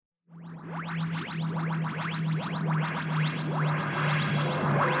Hello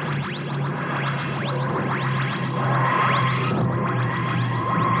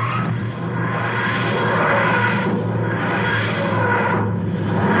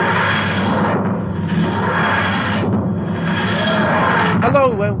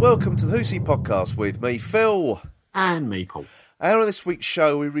and welcome to the Who's He Podcast with me, Phil. And me, Paul. And on this week's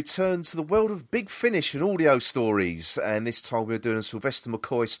show, we return to the world of Big Finish and audio stories. And this time we're doing a Sylvester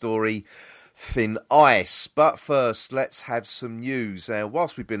McCoy story, Thin Ice. But first, let's have some news. And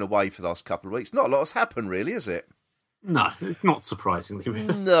whilst we've been away for the last couple of weeks, not a lot has happened, really, is it? No, not surprisingly.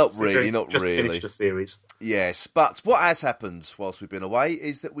 Not really. Just finished a series. Yes, but what has happened whilst we've been away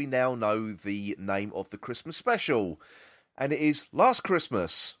is that we now know the name of the Christmas special. And it is Last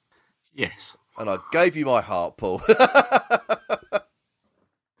Christmas. Yes. And I gave you my heart, Paul.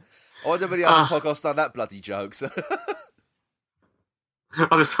 I wonder if any other podcast done that bloody joke. So.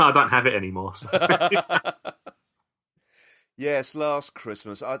 I don't have it anymore. So. Yes, Last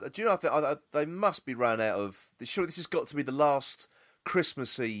Christmas. Do you know, I think they must be run out of... Surely this has got to be the last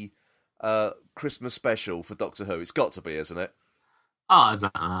Christmassy Christmas special for Doctor Who. It's got to be, isn't it? I don't know.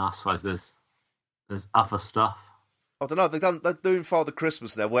 I suppose there's other stuff. I don't know. They're doing Father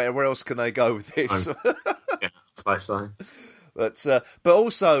Christmas now. Where else can they go with this? Yeah, I suppose so. But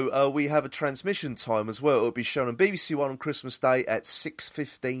also we have a transmission time as well. It'll be shown on BBC One on Christmas Day at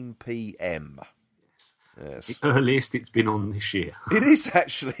 6:15 p.m. Yes. The earliest it's been on this year. It is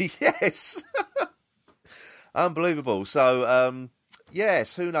actually, yes. Unbelievable. So,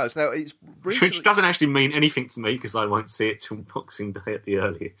 yes, who knows? Now it's recently... Which doesn't actually mean anything to me because I won't see it till Boxing Day at the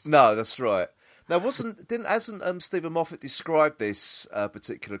earliest. No, that's right. Now, hasn't Stephen Moffat described this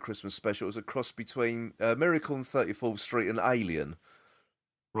particular Christmas special as a cross between Miracle on 34th Street and Alien?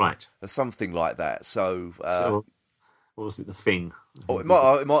 Right. Or something like that. So, or was it The Thing? Or it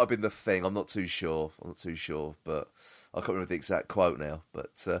might have been The Thing. I'm not too sure. But I can't remember the exact quote now.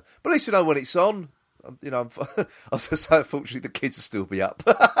 But at least we know when it's on. You know, I was going to say, unfortunately, the kids will still be up.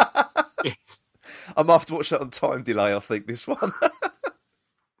 Yes. I'm going to have to watch that on time delay, I think, this one.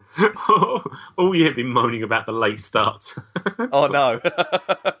 Oh, you've been moaning about the late start. Oh, no.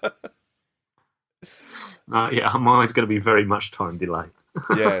 Yeah, mine's going to be very much time delay.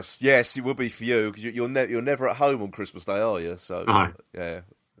 yes, it will be for you, because you're never at home on Christmas Day, are you? So, no. Yeah.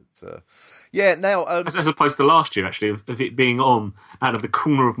 Yeah, now... as opposed to last year, actually, of it being on out of the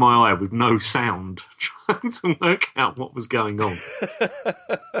corner of my eye with no sound, trying to work out what was going on.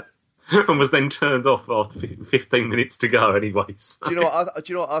 And was then turned off after 15 minutes to go anyway. So. Do you know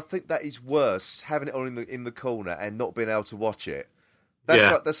what? I think that is worse, having it on in the corner and not being able to watch it.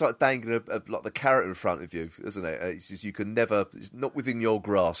 That's like dangling like the carrot in front of you, isn't it? It's just, you can never... It's not within your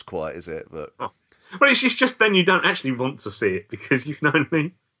grasp quite, is it? But well, it's just then you don't actually want to see it because you can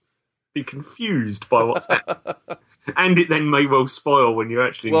only be confused by what's happening. And it then may well spoil when you're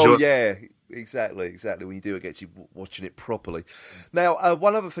actually enjoying it. Well, yeah... Exactly. When you do, it gets you watching it properly. Now,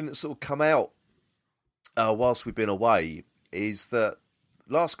 one other thing that's sort of come out whilst we've been away is that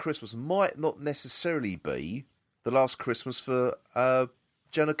Last Christmas might not necessarily be the last Christmas for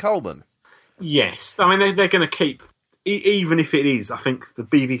Jenna Coleman. Yes. I mean, they're going to keep... Even if it is, I think the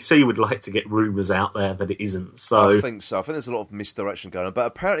BBC would like to get rumours out there that it isn't. So I think so. I think there's a lot of misdirection going on. But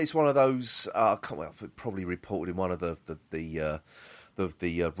apparently it's one of those... probably reported in one of the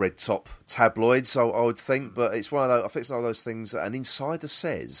red top tabloids, I would think, but it's one of those. I think it's one of those things that an insider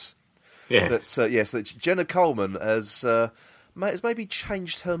says that Jenna Coleman has maybe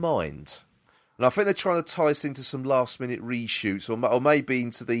changed her mind, and I think they're trying to tie us into some last minute reshoots, or maybe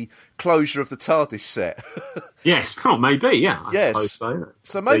into the closure of the TARDIS set. Yes, well, maybe, yeah. I suppose so.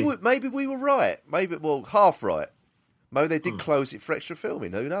 So maybe we were right. Maybe half right. Maybe they did close it for extra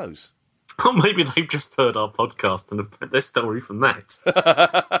filming. Who knows? Or maybe they've just heard our podcast and have put their story from that.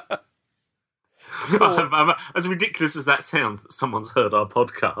 As ridiculous as that sounds, that someone's heard our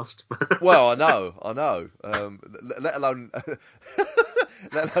podcast. Well, I know. Let alone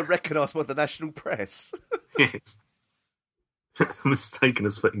recognised by the national press. Yes. Mistaken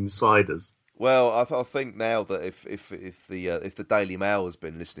us for insiders. Well, I think now that if the Daily Mail has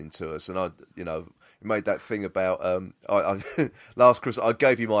been listening to us, and it made that thing about last Christmas I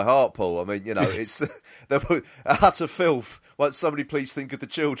gave you my heart, Paul. I mean, yes. It's utter filth. Won't somebody please think of the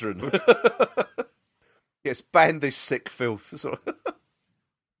children? Yes, ban this sick filth.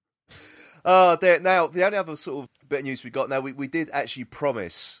 Now the only other sort of bit of news we got now, we did actually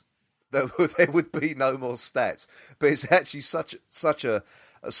promise that there would be no more stats, but it's actually such a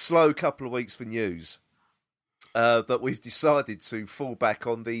slow couple of weeks for news that we've decided to fall back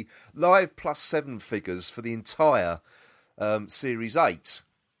on the live +7 figures for the entire Series 8.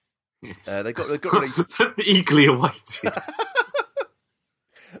 Yes. They got released. Eagerly awaited.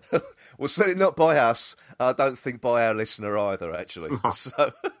 Well, certainly not by us. I don't think by our listener either, actually.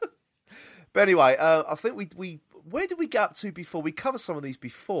 So, but anyway, I think we where did we get up to before? We covered some of these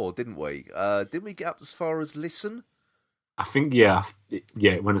before, didn't we? Didn't we get up as far as listen? I think, yeah,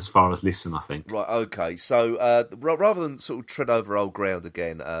 it went as far as listen, I think. Right, okay. So rather than sort of tread over old ground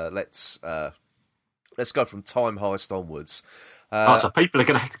again, let's go from time heist onwards. So people are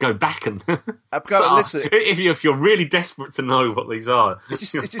going to have to go back and listen. If you're really desperate to know what these are,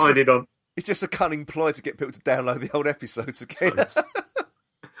 it's just a cunning ploy to get people to download the old episodes again.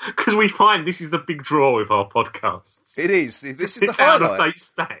 Because we find this is the big draw with our podcasts. It is. This is it's the highlight. out-of-date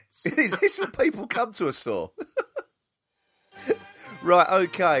stats. It is. This is what people come to us for. Right,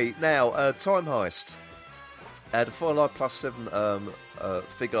 okay. Now, time heist. The Final Live Plus 7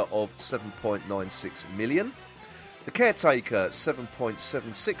 figure of 7.96 million. The Caretaker,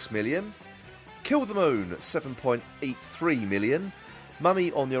 7.76 million. Kill the Moon, 7.83 million.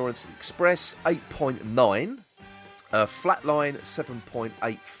 Mummy on the Orient Express, 8.9. Flatline,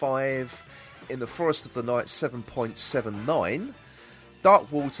 7.85. In the Forest of the Night, 7.79.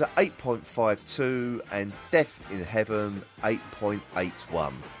 Dark Water, 8.52. And Death in Heaven,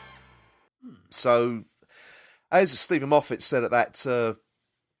 8.81. So, as Stephen Moffat said at that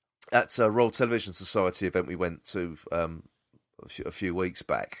Royal Television Society event we went to a few weeks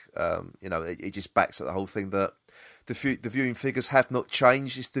back, it just backs up the whole thing that the viewing figures have not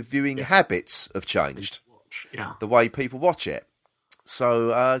changed. It's the viewing habits have changed. Yeah. The way people watch it.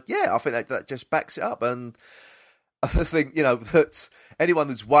 So, I think that just backs it up. And I think, that anyone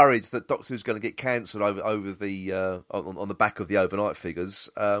who's worried that Doctor Who's going to get cancelled over the on the back of the overnight figures,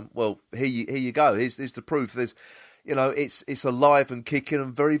 well, here you go. Here's the proof. There's, it's alive and kicking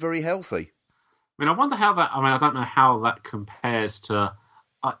and very, very healthy. I wonder how that. I don't know how that compares to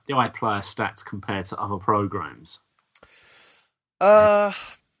the iPlayer stats compared to other programs. And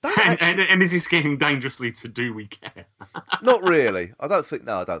is this getting dangerously to do we care? Not really. I don't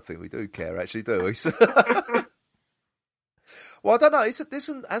think we do care, actually, do we? Well, I don't know.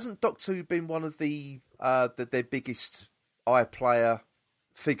 Hasn't Doctor Who been one of their biggest iPlayer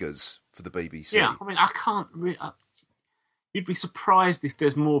figures for the BBC? Yeah, I can't really... you'd be surprised if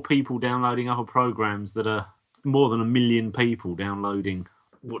there's more people downloading other programs that are more than 1 million people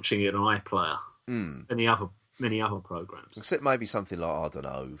watching it on iPlayer than many other programs. Except maybe something like, I don't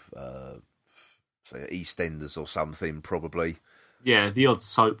know, say EastEnders or something, probably. Yeah, the odd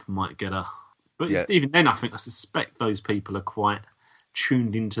soap might get a... But even then, I suspect those people are quite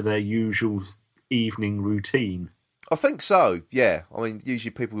tuned into their usual evening routine. I think so, yeah. Usually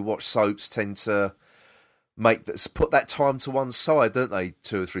people who watch soaps tend to put that time to one side, don't they?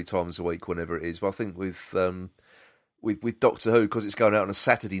 2 or 3 times a week, whenever it is. Well, I think with Doctor Who, because it's going out on a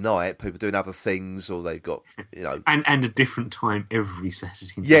Saturday night, people doing other things, or they've got, and a different time every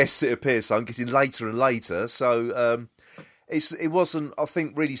Saturday night. Yes, it appears so. I'm getting later and later, so... It wasn't, I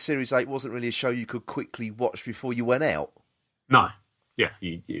think, really, Series 8 wasn't really a show you could quickly watch before you went out. No. Yeah,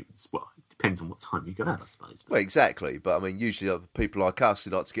 it depends on what time you go out, I suppose. Well, exactly. But, usually people like us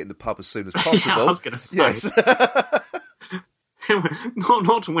who like to get in the pub as soon as possible. Yeah, I was going to say. Yes.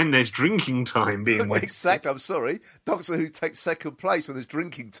 not when there's drinking time being wasted. Exactly, I'm sorry. Doctor Who takes second place when there's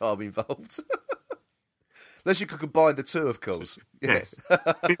drinking time involved. Unless you could combine the two, of course. Yes.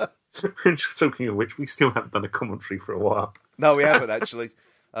 Talking of which, we still haven't done a commentary for a while. No, we haven't, actually.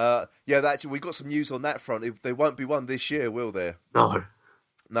 We've got some news on that front. There won't be one this year, will there? No.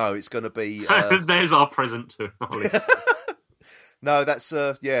 No, it's going to be... There's our present to our listeners. No, that's...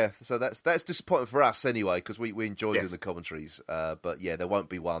 So that's disappointing for us, anyway, because we enjoyed doing the commentaries. But, yeah, there won't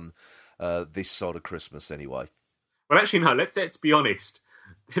be one this side of Christmas, anyway. Well, actually, no, let's be honest.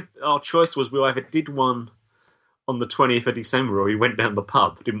 Our choice was we either did one on the 20th of December or we went down the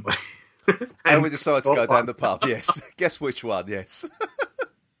pub, didn't we? and we decided to go down the pub, yes. Guess which one, yes.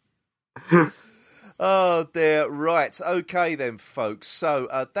 Oh, dear. Right. Okay, then, folks.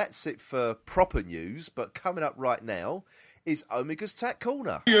 So that's it for proper news. But coming up right now is Omega's Tat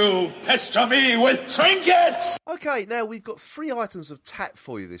Corner. You pester me with trinkets! Okay, now we've got 3 items of tat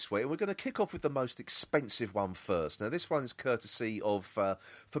for you this week, and we're going to kick off with the most expensive one first. Now, this one's courtesy of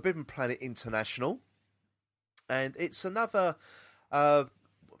Forbidden Planet International, and it's another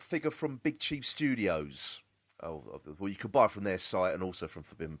figure from Big Chief Studios. Well, you can buy from their site and also from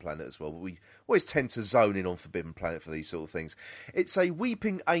Forbidden Planet as well. We always tend to zone in on Forbidden Planet for these sort of things. It's a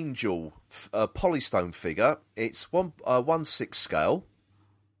Weeping Angel polystone figure. It's 1/6 scale.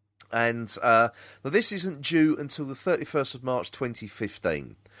 And now this isn't due until the 31st of March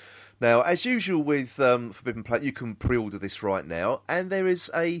 2015. Now, as usual with Forbidden Planet, you can pre-order this right now, and there is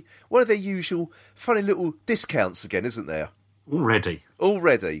one of their usual funny little discounts again, isn't there? Already.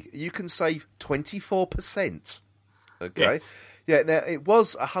 You can save 24%. Okay. Yes. Yeah, now it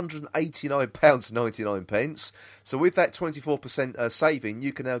was £189.99. So with that 24% saving,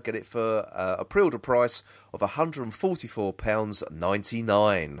 you can now get it for a pre-order price of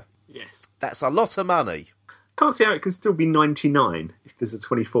 £144.99. Yes. That's a lot of money. Can't see how it can still be 99 if there's a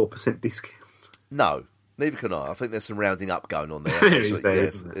 24% discount. No, neither can I. I think there's some rounding up going on there.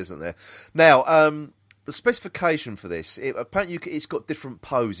 Isn't there? Now, the specification for this, apparently it's got different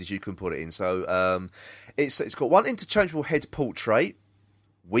poses you can put it in. So it's got one interchangeable head portrait,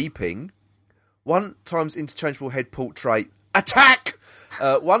 weeping, one times interchangeable head portrait, attack,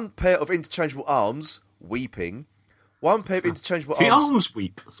 one pair of interchangeable arms, weeping, one pair of interchangeable the arms. The arms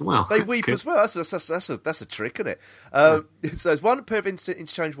weep as well. They weep as well. That's a trick, isn't it? So it's one pair of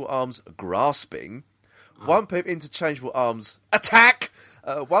interchangeable arms, grasping, one pair of interchangeable arms, attack,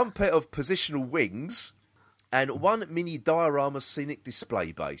 one pair of positional wings, and one mini diorama scenic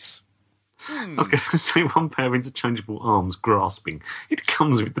display base. I was going to say one pair of interchangeable arms, grasping. It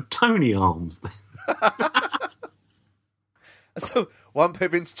comes with the Tony arms then. So one pair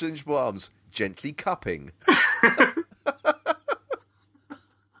of interchangeable arms, gently cupping.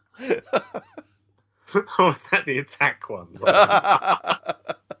 Oh, is that the attack ones?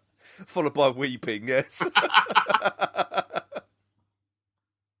 Followed by weeping, yes.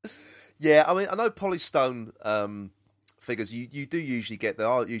 Yeah, I mean, I know Polystone figures, you do usually get, there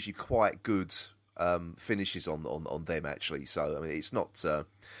are usually quite good finishes on them, actually. So, I mean, it's not,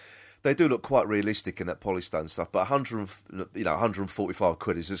 they do look quite realistic in that Polystone stuff, but 145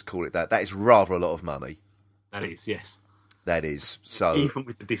 quid, is just call it that. That is rather a lot of money. That is, yes. That is. So even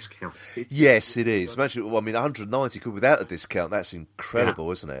with the discount. Yes, it is. Imagine, 190 quid without a discount. That's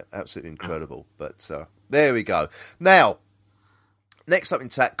incredible, isn't it? Absolutely incredible. But there we go. Now, next up in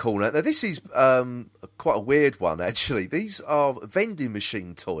Tack Corner. Now, this is quite a weird one, actually. These are vending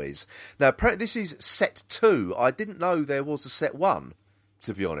machine toys. Now, apparently this is set 2. I didn't know there was a set 1,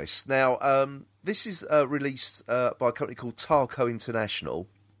 to be honest. Now, this is released by a company called Tarco International.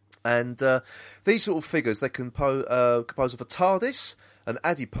 And these sort of figures, they compose of a TARDIS, an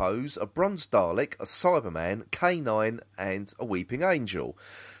Adipose, a Bronze Dalek, a Cyberman, K9, and a Weeping Angel.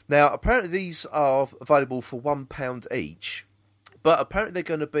 Now, apparently these are available for £1 each, but apparently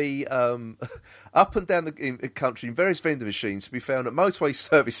they're going to be up and down the country in various vending machines to be found at motorway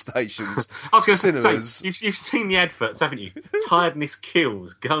service stations, I was going cinemas. to say, you've seen the adverts, haven't you? Tiredness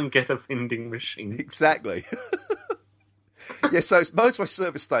kills. Go and get a vending machine. Exactly. Yeah, so it's motorway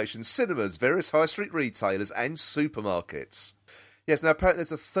service stations, cinemas, various high street retailers, and supermarkets. Yes, now apparently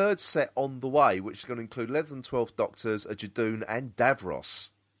there's a third set on the way, which is going to include 11 and 12 Doctors, a Jadoon, and Davros.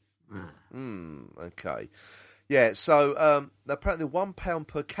 Okay. Yeah, so apparently £1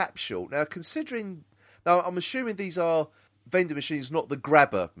 per capsule. Now, I'm assuming these are vending machines, not the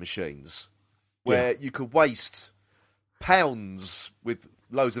grabber machines, where you could waste pounds with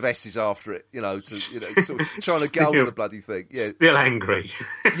loads of S's after it, sort of trying to go with the bloody thing. Yeah. Still angry.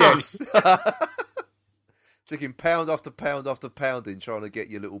 Yes. Taking pound after pound after pound in trying to get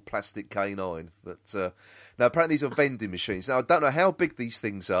your little plastic K9. But now, apparently these are vending machines. Now, I don't know how big these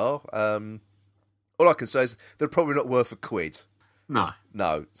things are. All I can say is they're probably not worth £1.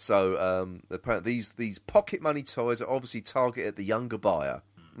 No. So, apparently these pocket money toys are obviously targeted at the younger buyer.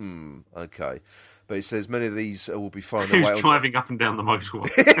 Okay. But it says many of these will be finding their way driving up and down the motorway.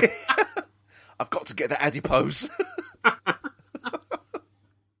 I've got to get that adipose.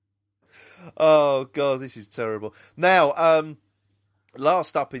 Oh, God, this is terrible. Now,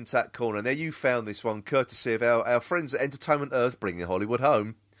 last up in Tack Corner. Now, you found this one courtesy of our friends at Entertainment Earth, bringing Hollywood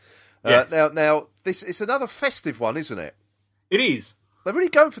home. Yes. Now, it's another festive one, isn't it? It is. They're really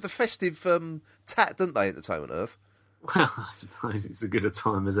going for the festive tat, don't they, Entertainment Earth? Well, I suppose it's as good a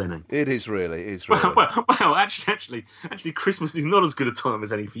time as any. It is really. Well, actually, Christmas is not as good a time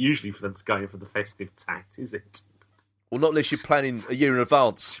as any usually for them to go in for the festive tact, is it? Well, not unless you're planning a year in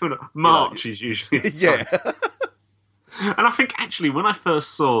advance. March is usually yeah. And I think actually when I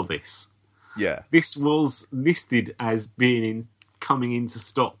first saw this, this was listed as coming into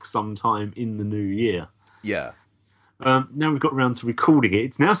stock sometime in the new year. Yeah. Now we've got around to recording it.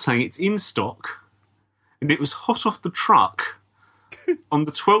 It's now saying it's in stock. And it was hot off the truck on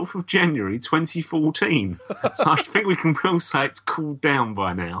the 12th of January 2014. So I think we can well say it's cooled down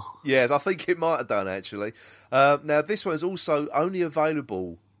by now. Yes, I think it might have done, actually. Now, this one is also only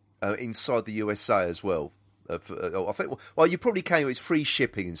available inside the USA as well. I think. Well, you probably can. It's free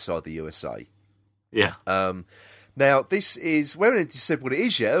shipping inside the USA. Yeah. Now, this is... We haven't said what it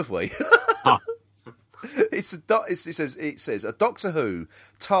is yet, have we? Oh. It says a Doctor Who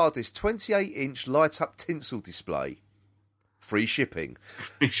TARDIS 28-inch light-up tinsel display. Free shipping.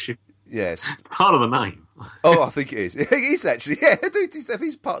 Yes. It's part of the name. Oh, I think it is. It is actually. Yeah, it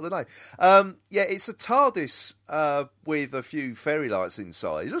is part of the name. Yeah, it's a TARDIS with a few fairy lights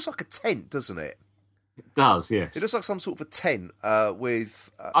inside. It looks like a tent, doesn't it? It does, yes. It looks like some sort of a tent with...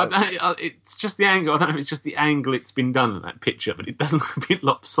 it's just the angle. I don't know if it's just the angle it's been done in that picture, but it does look a bit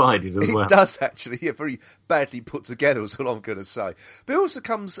lopsided as well. It does, actually. Yeah, very badly put together is all I'm going to say. But it also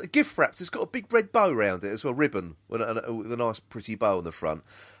comes gift wrapped. It's got a big red bow around it as well, ribbon, with a nice pretty bow on the front.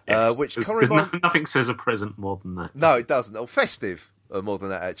 Yes, which nothing says a present more than that. No, it doesn't. Or festive more than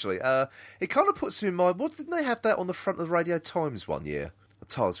that, actually. It kind of puts me in mind... What, didn't they have that on the front of the Radio Times one year? A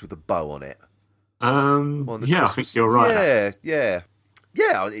TARDIS with a bow on it. I think you're right. Yeah.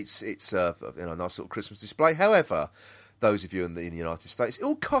 It's a nice little Christmas display. However, those of you in the United States, it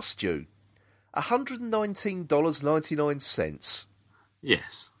will cost you $119.99.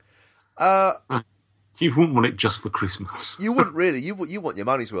 Yes. You wouldn't want it just for Christmas. You wouldn't really. You want your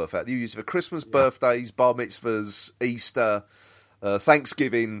money's worth out. You use it for Christmas, birthdays, bar mitzvahs, Easter,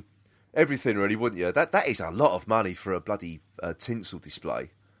 Thanksgiving, everything really, wouldn't you? That is a lot of money for a bloody tinsel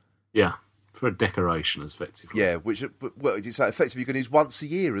display. Yeah. For a decoration, effectively. Yeah, which, well, it's effectively you can use once a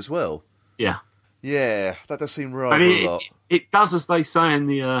year as well. Yeah. Yeah, that does seem rather a lot. It does, as they say in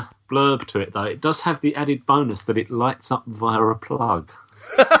the blurb to it, though, it does have the added bonus that it lights up via a plug.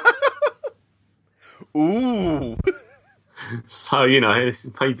 Ooh. So, this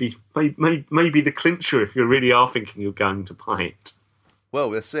is maybe the clincher if you really are thinking you're going to buy it. Well,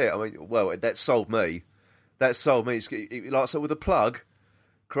 that's it. I mean, that sold me. It lights up with a plug.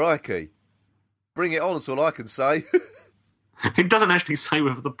 Crikey. Bring it on, that's all I can say. It doesn't actually say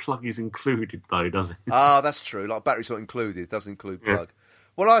whether the plug is included, though, does it? That's true. Like, battery's not included. It doesn't include plug. Yeah.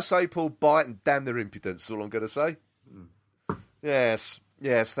 Well, I say, Paul, buy it and damn their impudence, is all I'm going to say. Yes,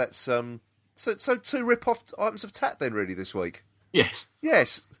 that's... So 2 rip-off items of tat, then, really, this week? Yes.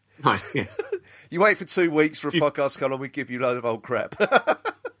 Yes. Nice, yes. You wait for 2 weeks for a podcast to come on, we give you loads of old crap.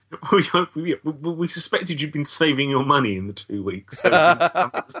 We suspected you'd been saving your money in the 2 weeks, so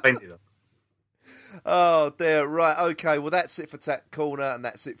something to spend it on. Oh dear, right, okay, well that's it for Tat Corner and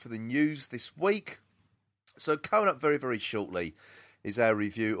that's it for the news this week. So coming up very, very shortly is our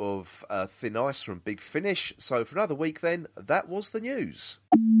review of Thin Ice from Big Finish. So for another week then, that was the news.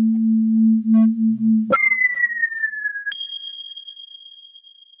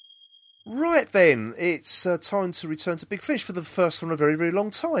 Right then, it's time to return to Big Finish for the first time in a very, very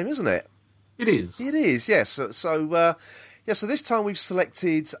long time, isn't it? It is. It is, yes. So this time we've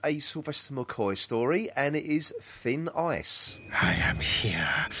selected a Sylvester McCoy story, and it is Thin Ice. I am here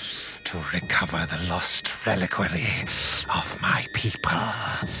to recover the lost reliquary of my people.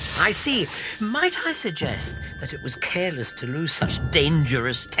 I see. Might I suggest that it was careless to lose such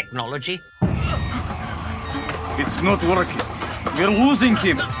dangerous technology? It's not working. We're losing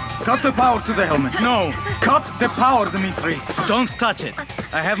him. Cut the power to the helmet. No, cut the power, Dmitri. Don't touch it.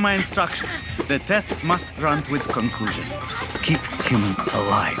 I have my instructions. The test must run to its conclusion. Keep him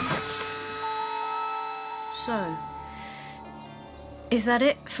alive. So, is that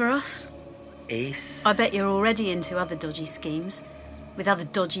it for us? Ace? I bet you're already into other dodgy schemes, with other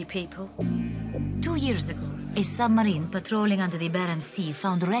dodgy people. 2 years ago, a submarine patrolling under the Barents Sea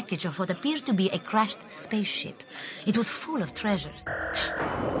found wreckage of what appeared to be a crashed spaceship. It was full of treasures.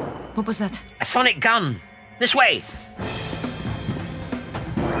 What was that? A sonic gun! This way!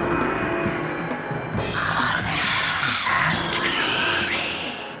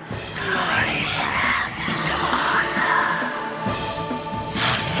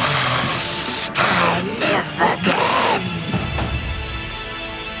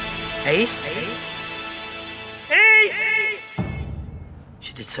 Ace? Ace? Ace!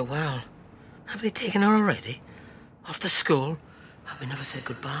 She did so well. Have they taken her already? Off to school? Oh, we never said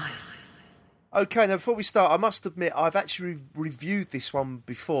goodbye. Okay, now before we start, I must admit I've actually reviewed this one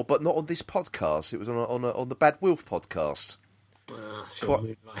before, but not on this podcast. It was on the Bad Wolf podcast. So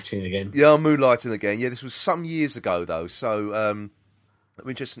moonlighting again. Yeah, I'm moonlighting again. Yeah, this was some years ago though, so I'm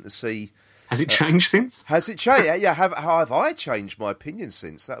interested to see. Has it changed since? Has it changed? Yeah, have I changed my opinion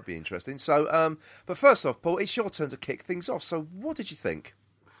since? That would be interesting. So, but first off, Paul, it's your turn to kick things off. So, what did you think?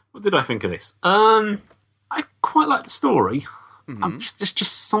 What did I think of this? I quite like the story. Mm-hmm. There's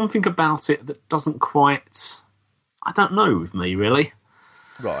just something about it that doesn't quite... I don't know with me, really.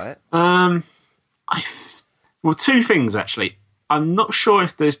 Right. Well, 2 things, actually. I'm not sure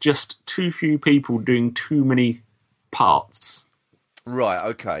if there's just too few people doing too many parts. Right,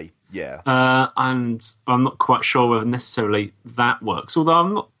 okay. Yeah. And I'm not quite sure whether necessarily that works. Although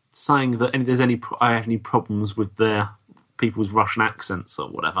I'm not saying that I have any problems with people's Russian accents or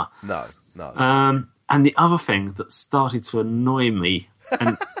whatever. No. And the other thing that started to annoy me,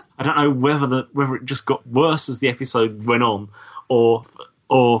 and I don't know whether it just got worse as the episode went on, or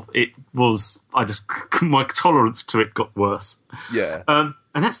it was my tolerance to it got worse. Yeah. And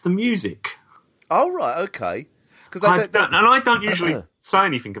that's the music. Oh right, okay. Because I don't usually say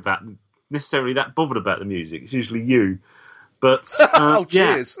anything about necessarily that bothered about the music. It's usually you, but oh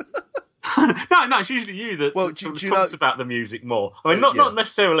cheers. Yeah. no, it's usually you that talks about the music more. I mean, not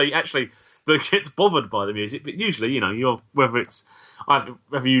necessarily actually that gets bothered by the music, but usually, you're whether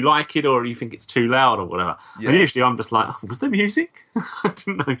you like it or you think it's too loud or whatever. Yeah. And usually I'm just like, was there music? I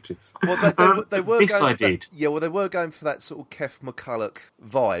didn't notice. Well, they were this going I did. They were going for that sort of Kef McCulloch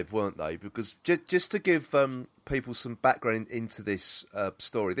vibe, weren't they? Because just to give people some background into this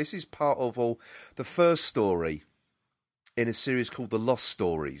story, this is part of the first story in a series called The Lost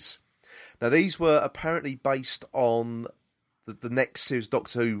Stories. Now, these were apparently based on the next series,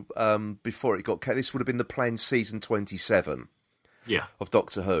 Doctor Who, before it got... This would have been the planned season 27 of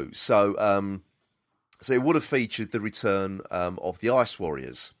Doctor Who. So it would have featured the return of the Ice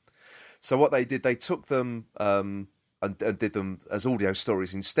Warriors. So what they did, they took them and did them as audio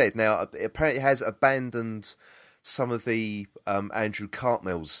stories instead. Now, apparently it has abandoned some of the Andrew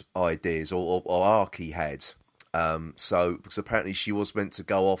Cartmell's ideas, or arc he had. Because apparently she was meant to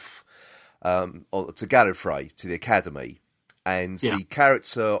go off to Gallifrey, to the Academy, and the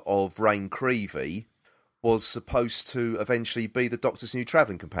character of Rain Creevy was supposed to eventually be the Doctor's new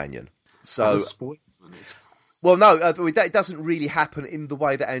travelling companion. So, well, no, it doesn't really happen in the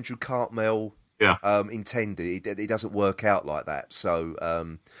way that Andrew Cartmell intended. It doesn't work out like that. So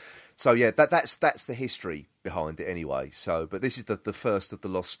that's the history behind it anyway. So, but this is the first of the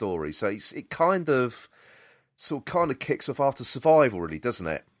Lost Stories. So it kind of kicks off after Survival, really, doesn't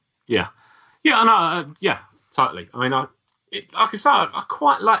it? Yeah, totally. I mean, like I say, I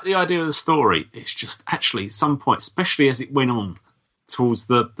quite like the idea of the story. It's just actually at some point, especially as it went on towards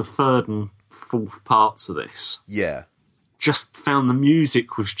the third and fourth parts of this, just found the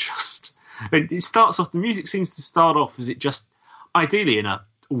music was just... It starts off, the music seems to start off as it just, ideally in a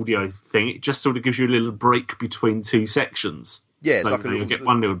audio thing, it just sort of gives you a little break between two sections. Yeah, so it's like you get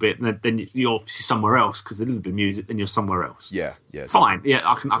one little bit, and then you're obviously somewhere else because there's a little bit of music, then you're somewhere else. Yeah. Fine. Yeah,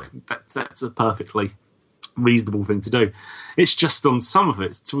 I can. That's a perfectly reasonable thing to do. It's just on some of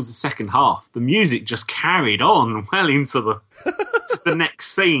it towards the second half, the music just carried on well into the next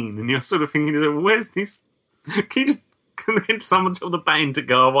scene, and you're sort of thinking, "Where's this? Can someone tell the band to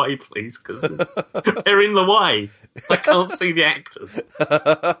go away, please? Because they're in the way. I can't see the actors."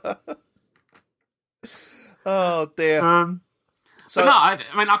 Oh dear. So no, I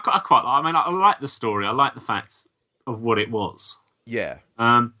quite like. I mean, I like the story. I like the fact of what it was. Yeah.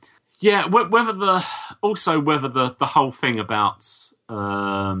 Whether the whole thing about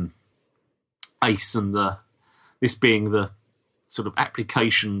Ace and this being the sort of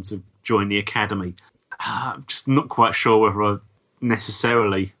application to join the academy, I'm just not quite sure whether I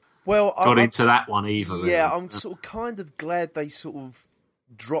necessarily got into that one either. Yeah, really. I'm sort of kind of glad they sort of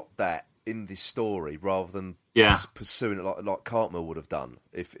dropped that in this story rather than pursuing it like Cartmell would have done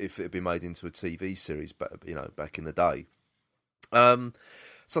if it had been made into a TV series, back in the day.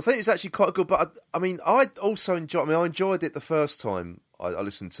 So I think it's actually quite good. But I enjoyed it the first time I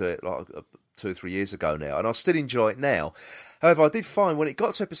listened to it like 2 or 3 years ago now, and I still enjoy it now. However, I did find when it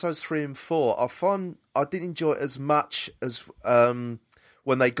got to episodes 3 and 4, I didn't enjoy it as much as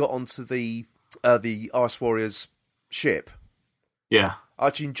when they got onto the Ice Warriors ship. Yeah. I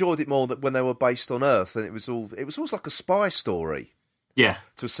actually enjoyed it more when they were based on Earth, and it was almost like a spy story. Yeah,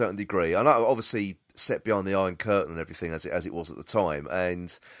 to a certain degree. I know, obviously, set behind the Iron Curtain and everything as it was at the time,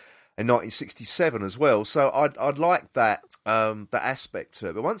 and in 1967 as well. So I'd like that aspect to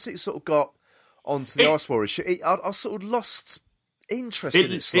it. But once it sort of got onto the Ice Warriors ship, I sort of lost interest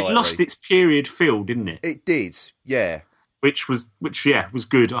in it slightly. It lost its period feel, didn't it? It did, yeah. Which was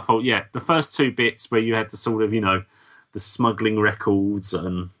good. I thought, the first 2 bits where you had the sort of, the smuggling records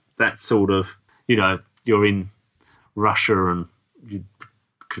and that sort of, you're in Russia and you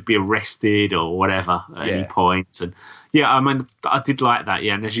could be arrested or whatever at any point. And I did like that.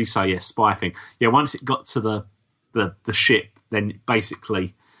 Yeah, and as you say, spy thing. Yeah, once it got to the ship, then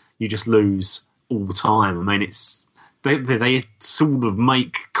basically you just lose all the time. I mean, it's they sort of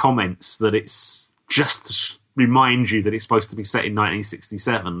make comments that it's just to remind you that it's supposed to be set in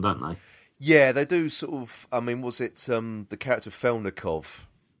 1967, don't they? Yeah, they do sort of. I mean, was it the character Felnikov?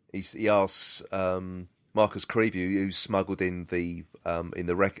 He asks Marcus Creeview, who smuggled in the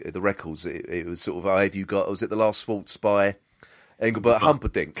records. It was sort of, have you got? Was it The Last Waltz by Engelbert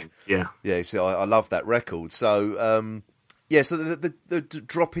Humperdinck? Yeah, yeah. So I love that record. So so they're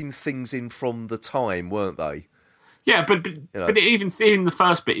dropping things in from the time, weren't they? Yeah, but even in the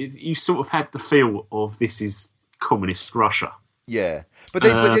first bit, you sort of had the feel of this is communist Russia. Yeah, but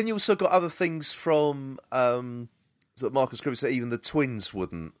then you also got other things from sort of Marcus Creeview. So even the twins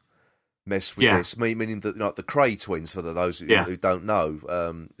wouldn't mess with this, meaning that the Cray twins, for those who don't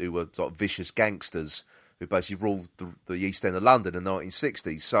know, who were sort of vicious gangsters who basically ruled the East End of London in the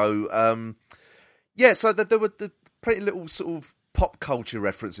 1960s. So so there were the pretty little sort of pop culture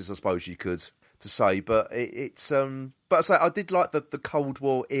references, I suppose you could to say, but it's but I say I did like the Cold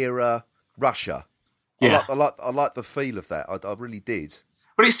War era Russia. Yeah. I like the feel of that. I really did.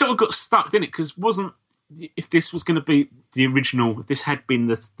 But it sort of got stuck, didn't it? Because if this was going to be the original, if this had been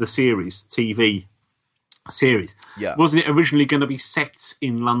the TV series, wasn't it originally going to be set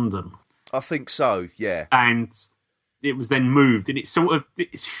in London? I think so, yeah. And it was then moved, and you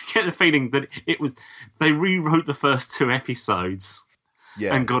get the feeling that they rewrote the first 2 episodes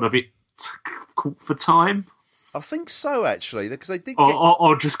and got a bit caught for time. I think so, actually, because they did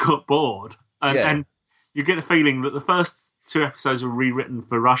or just got bored. And you get the feeling that the first 2 episodes were rewritten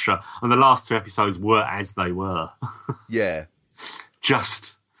for Russia, and the last 2 episodes were as they were. Yeah.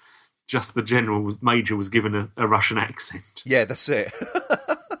 Just the major was given a Russian accent. Yeah, that's it.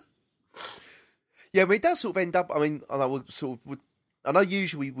 Yeah, I mean, it does sort of end up. I mean, I know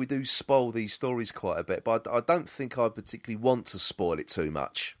usually we do spoil these stories quite a bit, but I don't think I particularly want to spoil it too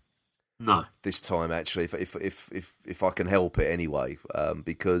much. No, this time actually, if I can help it anyway,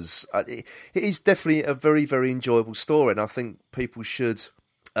 because it is definitely a very, very enjoyable story, and I think people should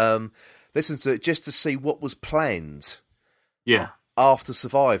listen to it just to see what was planned. Yeah, after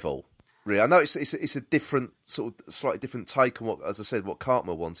Survival. Really, I know it's a different sort of slightly different take on what, as I said, what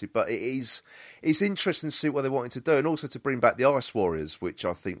Cartmel wanted, but it's interesting to see what they wanted to do, and also to bring back the Ice Warriors, which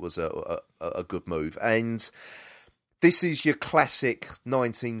I think was a good move. And this is your classic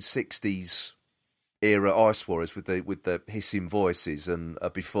 1960s era Ice Warriors with the hissing voices, and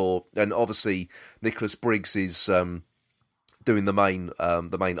before, and obviously Nicholas Briggs is doing the main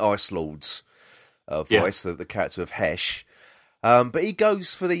Ice Lord's voice, the character of Hesh. But he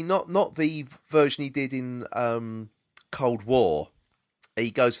goes for the not the version he did in Cold War.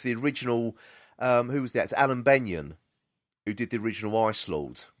 He goes for the original. Who was the actor? Alan Benyon, who did the original Ice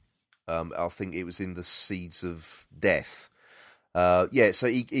Lord. I think it was in The Seeds of Death. So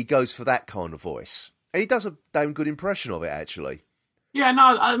he goes for that kind of voice, and he does a damn good impression of it, actually. Yeah,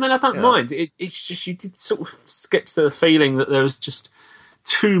 no, I mean, I don't mind. It's just you did sort of get to the feeling that there was just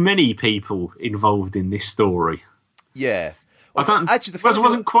too many people involved in this story. Yeah. Well, it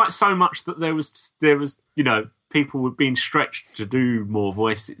wasn't quite so much that there was people were being stretched to do more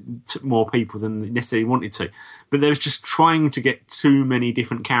voices, more people than they necessarily wanted to, but there was just trying to get too many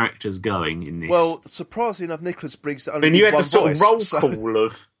different characters going in this. Well, surprisingly enough, Nicholas Briggs only and you had one the sort voice, of roll call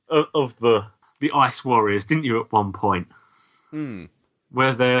of the Ice Warriors, didn't you? At one point,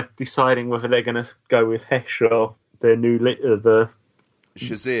 where they're deciding whether they're going to go with Hesh or their new the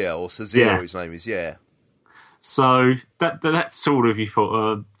Shazir or Sazir, his name is, yeah. So that's sort of, you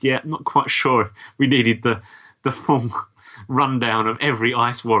thought, I'm not quite sure if we needed the full rundown of every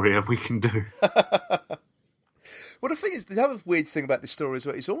Ice Warrior we can do. Well, the thing is, the other weird thing about this story is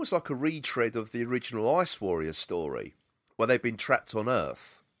that it's almost like a retread of the original Ice Warrior story, where they've been trapped on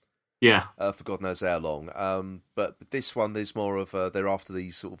Earth. Yeah. For God knows how long. But this one, there's more of they're after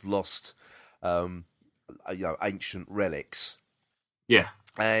these sort of lost, ancient relics. Yeah.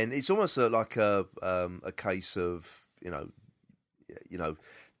 And it's almost like a case of you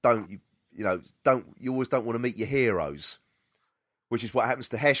always don't want to meet your heroes, which is what happens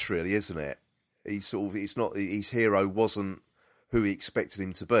to Hesh, really, isn't it? His hero wasn't who he expected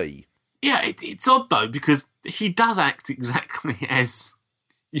him to be. Yeah, it's odd though, because he does act exactly as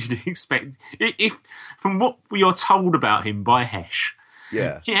you'd expect. If from what you're told about him by Hesh, he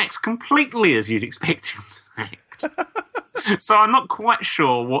acts completely as you'd expect him to act. So I'm not quite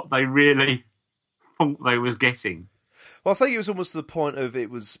sure what they really thought they was getting. Well, I think it was almost to the point of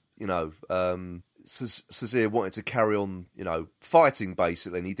it was, Sazir wanted to carry on, fighting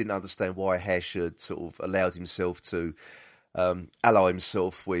basically, and he didn't understand why Hesh had sort of allowed himself to ally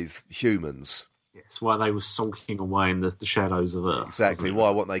himself with humans. Yes, why they were sulking away in the shadows of Earth. Exactly. Why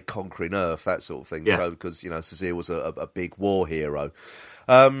weren't they conquering Earth? That sort of thing. Yeah. So because Sazir was a big war hero.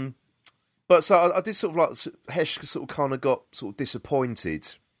 But so I did sort of like Hesh sort of kind of got sort of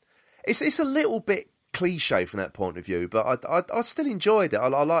disappointed. It's a little bit cliche from that point of view, but I still enjoyed it. I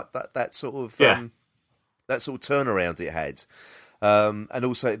like that sort of that sort of turnaround it had, and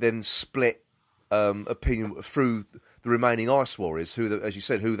also it then split opinion through the remaining Ice Warriors, as you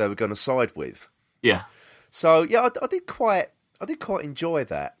said, who they were going to side with. Yeah. So yeah, I did quite enjoy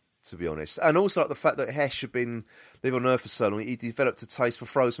that, to be honest, and also like the fact that Hesh had been living on Earth for so long, he developed a taste for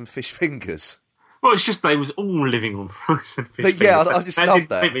frozen fish fingers. Well, it's just they was all living on frozen fish. But yeah, I just love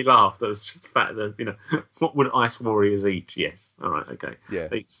that. It made me laugh. That was just the fact that, what would Ice Warriors eat? Yes. All right, okay. Yeah.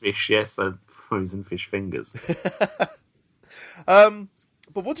 They eat fish, yes, so frozen fish fingers.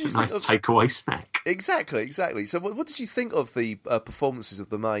 But what did you think? Nice takeaway snack. Exactly. So what did you think of the performances of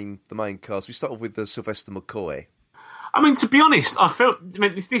the main cast? We start off with Sylvester McCoy. I mean, to be honest,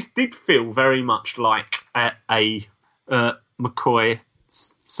 this did feel very much like a McCoy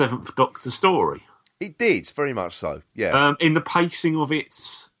Seventh Doctor story. It did, very much so, yeah. In the pacing of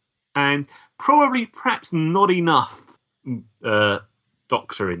it, and perhaps not enough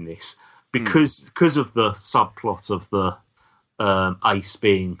Doctor in this, because of the subplot of the Ace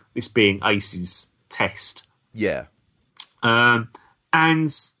being Ace's test. Yeah. And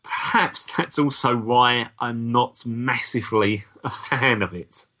perhaps that's also why I'm not massively a fan of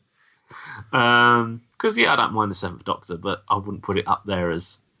it. Because I don't mind the Seventh Doctor, but I wouldn't put it up there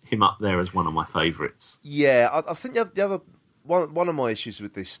as one of my favourites. Yeah, I think the other one of my issues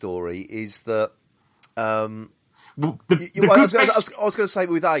with this story is that I was going to say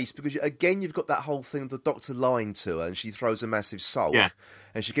with Ace, because again you've got that whole thing of the Doctor lying to her and she throws a massive sulk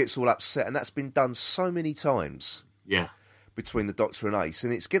and she gets all upset, and that's been done so many times. Yeah. Between the Doctor and Ace,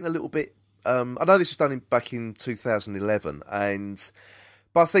 and it's getting a little bit. I know this was done back in 2011,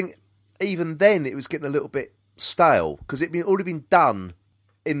 but I think even then it was getting a little bit stale because it'd already been done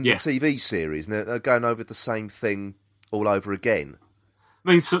in the TV series, and they're going over the same thing all over again.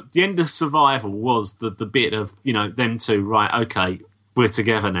 I mean, so the end of Survival was the bit of them two, right? Okay, we're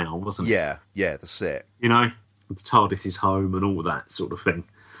together now, wasn't it? Yeah, that's it. The TARDIS is home and all that sort of thing.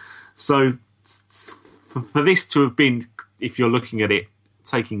 So for this to have been, if you're looking at it,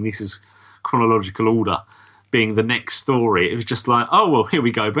 taking this as chronological order, being the next story, it was just like, oh well, here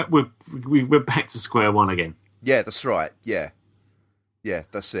we go, but we're back to square one again. Yeah, that's right. Yeah,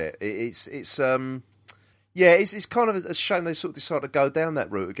 that's it. It's kind of a shame they sort of decided to go down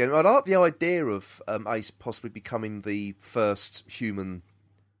that route again. I like the idea of Ace possibly becoming the first human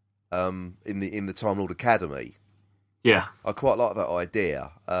in the Time Lord Academy. Yeah, I quite like that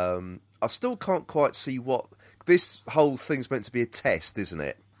idea. I still can't quite see what this whole thing's meant to be a test, isn't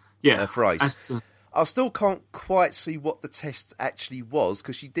it? Yeah, for Ace. I still can't quite see what the test actually was,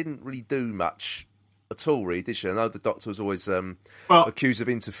 because she didn't really do much at all, really, did she? I know the Doctor was always accused of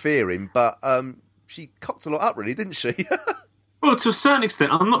interfering, but she cocked a lot up, really, didn't she? Well, to a certain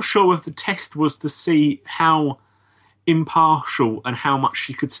extent, I'm not sure if the test was to see how impartial and how much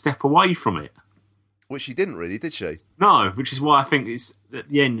she could step away from it. Which she didn't really, did she? No, which is why I think it's at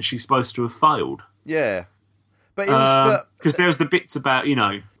the end she's supposed to have failed. Yeah. But because there's the bits about,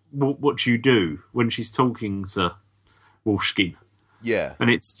 what do you do when she's talking to Wolfskin? Yeah. And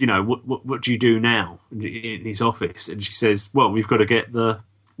it's, what do you do now in his office? And she says, well, we've got to get the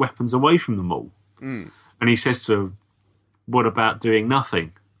weapons away from them all. Mm. And he says to her, what about doing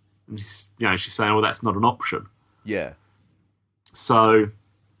nothing? And she's saying, well, that's not an option. Yeah. So,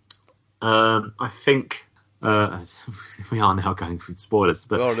 I think we are now going through spoilers,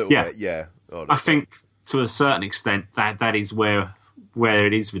 but a little bit, yeah. I think to a certain extent that is where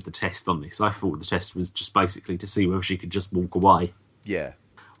it is with the test on this. I thought the test was just basically to see whether she could just walk away. Yeah.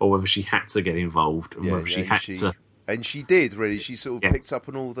 Or whether she had to get involved, and whether she had to. And she did, really. She sort of picked up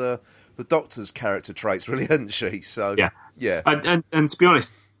on all the Doctor's character traits, really, hadn't she? So yeah. And to be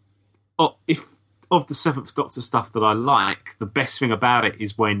honest, if of the Seventh Doctor stuff that I like, the best thing about it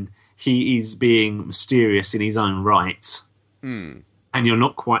is when he is being mysterious in his own right, and you're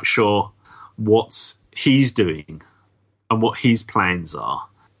not quite sure what he's doing and what his plans are.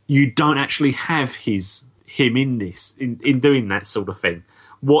 You don't actually have him in this, in doing that sort of thing.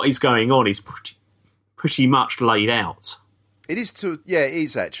 What is going on is pretty much laid out. It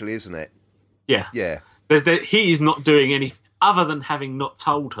is actually, isn't it? Yeah. Yeah. He is not doing any, other than having not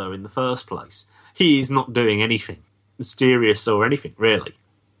told her in the first place. He is not doing anything mysterious or anything, really.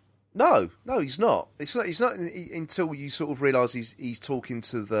 No, he's not. It's not until you sort of realise he's talking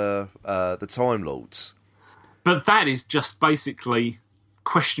to the Time Lords. But that is just basically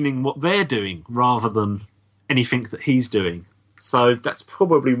questioning what they're doing rather than anything that he's doing. So that's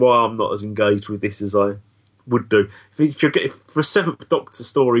probably why I'm not as engaged with this as I would do. For a Seventh Doctor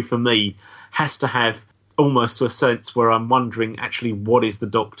story, for me, has to have almost to a sense where I'm wondering actually what is the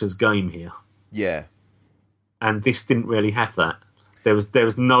Doctor's game here. Yeah, and this didn't really have that. There was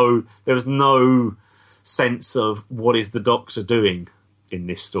no sense of what is the Doctor doing in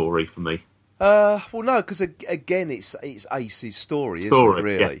this story for me. Well, no, because again, it's Ace's story, isn't it?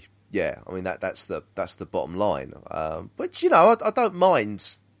 Really, yeah. I mean that's the bottom line. But I don't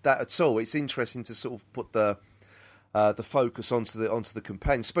mind that at all. It's interesting to sort of put the focus onto the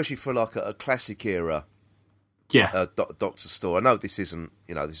companion, especially for like a classic era. Yeah, Doctor story. I know this isn't,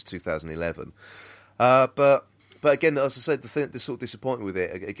 this is 2011, but again, as I said, the thing that's sort of disappointing with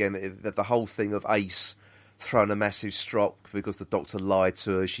it again, the whole thing of Ace throwing a massive strop because the Doctor lied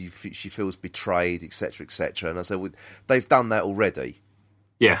to her, she feels betrayed, etc., etc. And I said, they've done that already.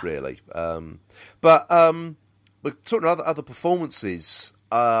 Yeah, really. But talking about other performances,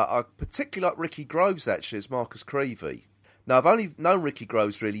 I particularly like Ricky Groves actually as Marcus Creevy. Now I've only known Ricky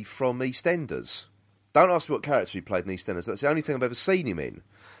Groves really from EastEnders. Don't ask me what character he played in EastEnders. That's the only thing I've ever seen him in.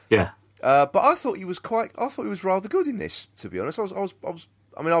 Yeah. But I thought he was rather good in this. To be honest, I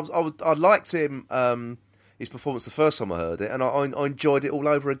liked him. His performance the first time I heard it, and I enjoyed it all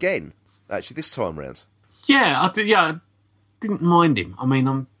over again. Actually, this time round. Yeah, I didn't mind him. I mean,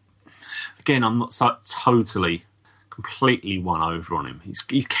 I'm not so totally, completely won over on him.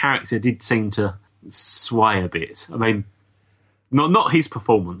 His character did seem to sway a bit. I mean, not his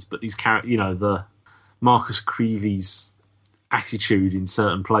performance, but his character. The Marcus Creevy's attitude in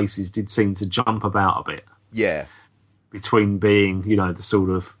certain places did seem to jump about a bit. Yeah. Between being, the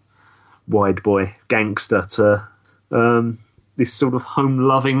sort of wide boy gangster to this sort of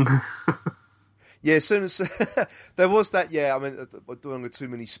home-loving... Yeah, as soon as... there was that, yeah, I mean, I don't want to go too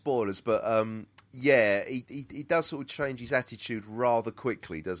many spoilers, but yeah, he does sort of change his attitude rather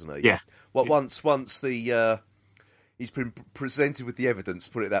quickly, doesn't he? Yeah. Well, once the... he's been presented with the evidence,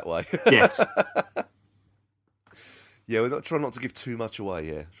 put it that way. Yes. Yeah, we're trying not to give too much away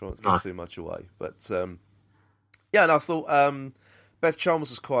here. Try not to give too much away. But, yeah, and I thought Beth Chalmers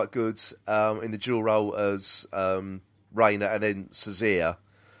was quite good in the dual role as Raina and then Sazia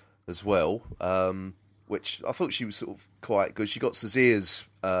as well, which I thought she was sort of quite good. She got Sazia's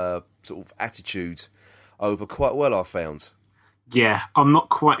sort of attitude over quite well, I found. Yeah, I'm not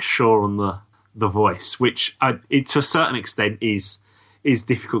quite sure on the voice, which it, to a certain extent is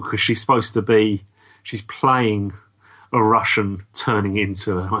difficult because she's playing a Russian turning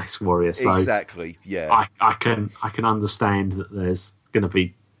into an ice warrior. So exactly, yeah. I can understand that that's going to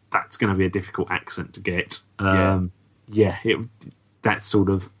be a difficult accent to get. That sort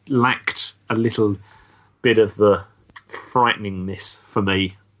of lacked a little bit of the frighteningness for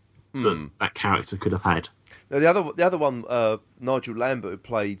me that character could have had. Now, the other one, Nigel Lambert, who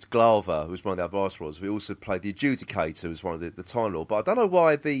played Glava, who was one of the Viceroys, we also played the Adjudicator, who was one of the Time Lord. But I don't know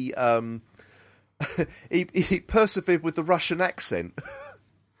why he persevered with the Russian accent.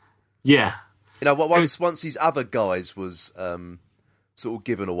 Yeah. Once his other guys was sort of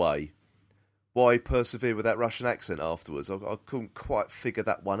given away, why he persevered with that Russian accent afterwards, I couldn't quite figure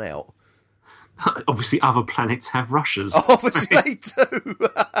that one out. Obviously, other planets have Russias. Obviously, they do.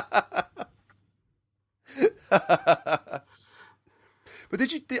 But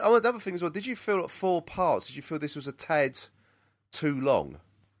the other thing as well, did you feel at 4 parts, did you feel this was a tad too long?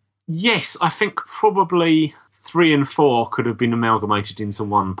 Yes, I think probably 3 and 4 could have been amalgamated into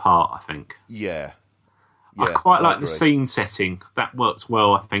one part, I think. Yeah. I quite like the scene setting. That works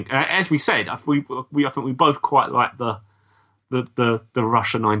well, I think. As we said, I think we both quite like the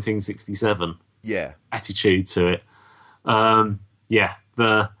Russia 1967 attitude to it.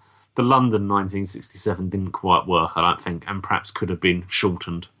 The London 1967 didn't quite work, I don't think, and perhaps could have been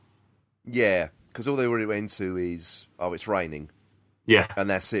shortened. Yeah, because all they really went into is, it's raining. Yeah, and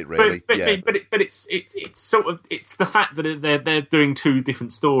that's it, really. But it's sort of the fact that they're doing 2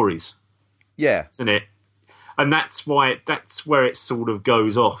 different stories. Yeah, isn't it? And that's where it sort of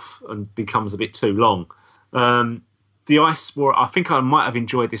goes off and becomes a bit too long. The Ice Warrior, I think I might have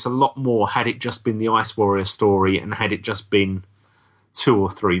enjoyed this a lot more had it just been the Ice Warrior story and had it just been 2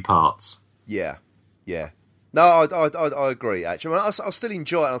 or 3 parts. Yeah. No, I agree. Actually, I still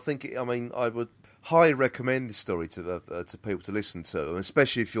enjoy it. I would highly recommend this story to people to listen to,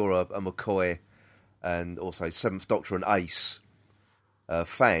 especially if you're a McCoy and also 7th Doctor and Ace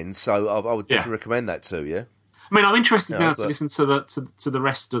fan. So I would definitely recommend that to you. I mean, I'm interested now to listen to the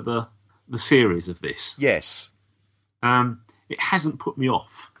rest of the series of this. Yes. It hasn't put me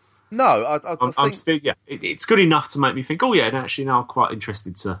off. No, I'm still, it's good enough to make me think, and actually now I'm quite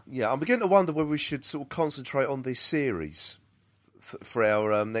interested to... Yeah, I'm beginning to wonder whether we should sort of concentrate on this series for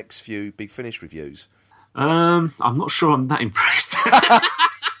our next few Big Finish reviews. I'm not sure I'm that impressed.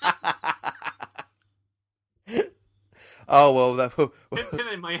 Oh, well... There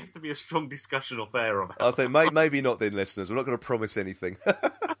may have to be a strong discussion off air on that. I think maybe not then, listeners. We're not going to promise anything.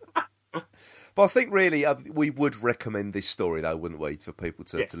 But I think really we would recommend this story, though, wouldn't we, for people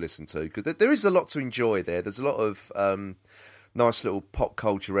to listen to? Because there is a lot to enjoy there. There's a lot of nice little pop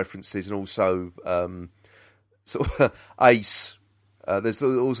culture references, and also sort of Ace. There's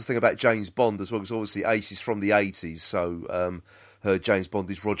also a thing about James Bond as well, because obviously Ace is from the 80s, so her James Bond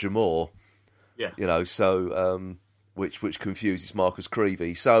is Roger Moore. Yeah. You know, so which confuses Marcus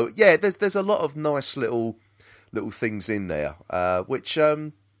Creevy. So yeah, there's a lot of nice little things in there, which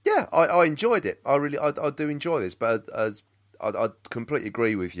I enjoyed it. I do enjoy this, but I completely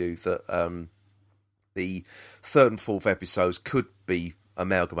agree with you that the third and fourth episodes could be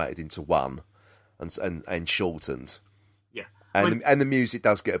amalgamated into one and shortened. Yeah, and the music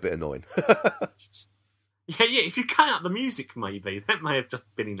does get a bit annoying. Yeah. If you cut out the music, maybe that may have just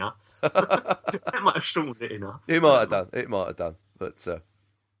been enough. That might have shortened it enough. It might have done. But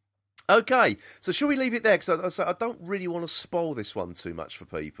okay, so shall we leave it there? Because I don't really want to spoil this one too much for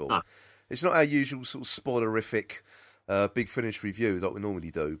people. No. It's not our usual sort of spoilerific Big Finish review that we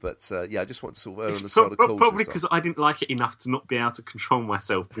normally do. But I just want to sort of err on the side of caution. Probably because I didn't like it enough to not be able to control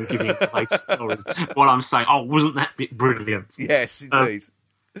myself in giving away stories while I'm saying, "Oh, wasn't that bit brilliant?" Yes, indeed.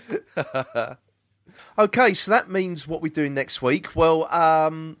 Okay, so that means what we're doing next week. Well,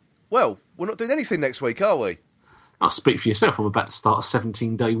 we're not doing anything next week, are we? I'll speak for yourself. I'm about to start a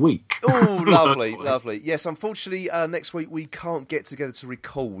 17-day week. Oh, lovely, lovely. Yes, unfortunately, next week we can't get together to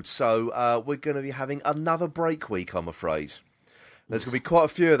record, so we're going to be having another break week, I'm afraid. There's going to be quite a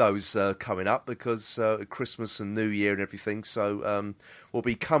few of those coming up because Christmas and New Year and everything, so we'll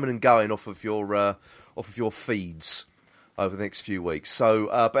be coming and going off of your feeds over the next few weeks. So,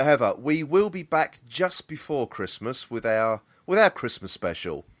 but however, we will be back just before Christmas with our Christmas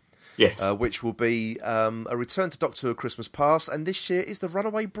special. Yes. Which will be a return to Doctor Who Christmas Past, and this year is The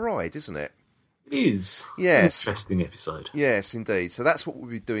Runaway Bride, isn't it? It is. Yes. Interesting episode. Yes, indeed. So that's what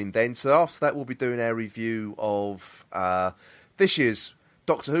we'll be doing then. So after that, we'll be doing our review of this year's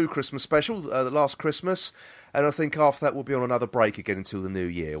Doctor Who Christmas special, the last Christmas, and I think after that we'll be on another break again until the new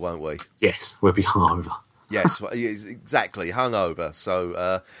year, won't we? Yes, we'll be hungover. Yes, exactly, hungover.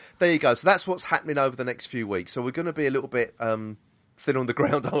 So there you go. So that's what's happening over the next few weeks. So we're going to be a little bit thin on the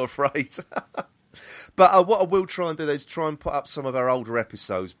ground, I'm afraid. But what I will try and do is try and put up some of our older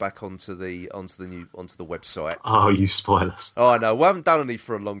episodes back onto the website. Oh, you spoilers! Oh, I know. We haven't done any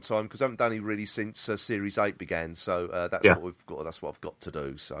for a long time because I haven't done any really since Series 8 began. So that's what we've got. That's what I've got to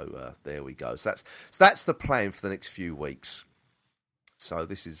do. So there we go. So that's the plan for the next few weeks. So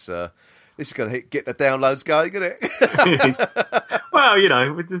this is going to get the downloads going, isn't it? Well, you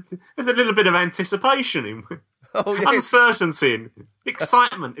know, there's a little bit of anticipation in. Oh, yes. Uncertainty,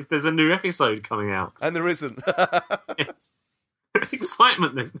 excitement if there's a new episode coming out. And there isn't. Yes.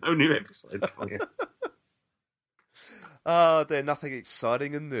 Excitement, there's no new episode coming out. Oh, there's nothing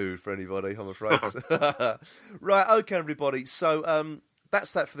exciting and new for anybody, I'm afraid. Right, okay, everybody. So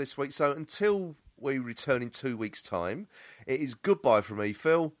that's that for this week. So until we return in 2 weeks' time, it is goodbye from me,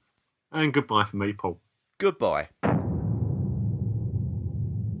 Phil. And goodbye from me, Paul. Goodbye.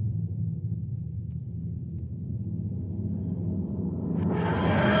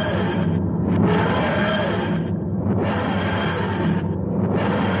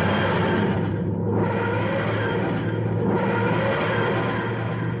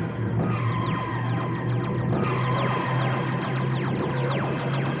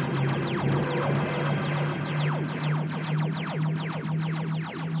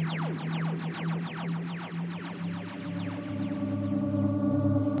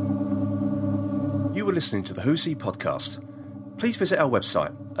 Listening to the Who's He podcast. Please visit our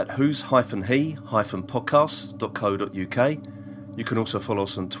website at who's-he-podcast.co.uk. You can also follow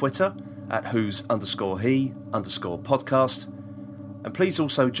us on Twitter at who's_he_podcast. And please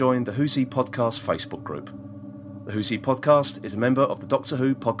also join the Who's He podcast Facebook group. The Who's He podcast is a member of the Doctor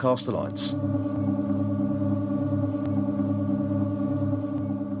Who Podcast Alliance.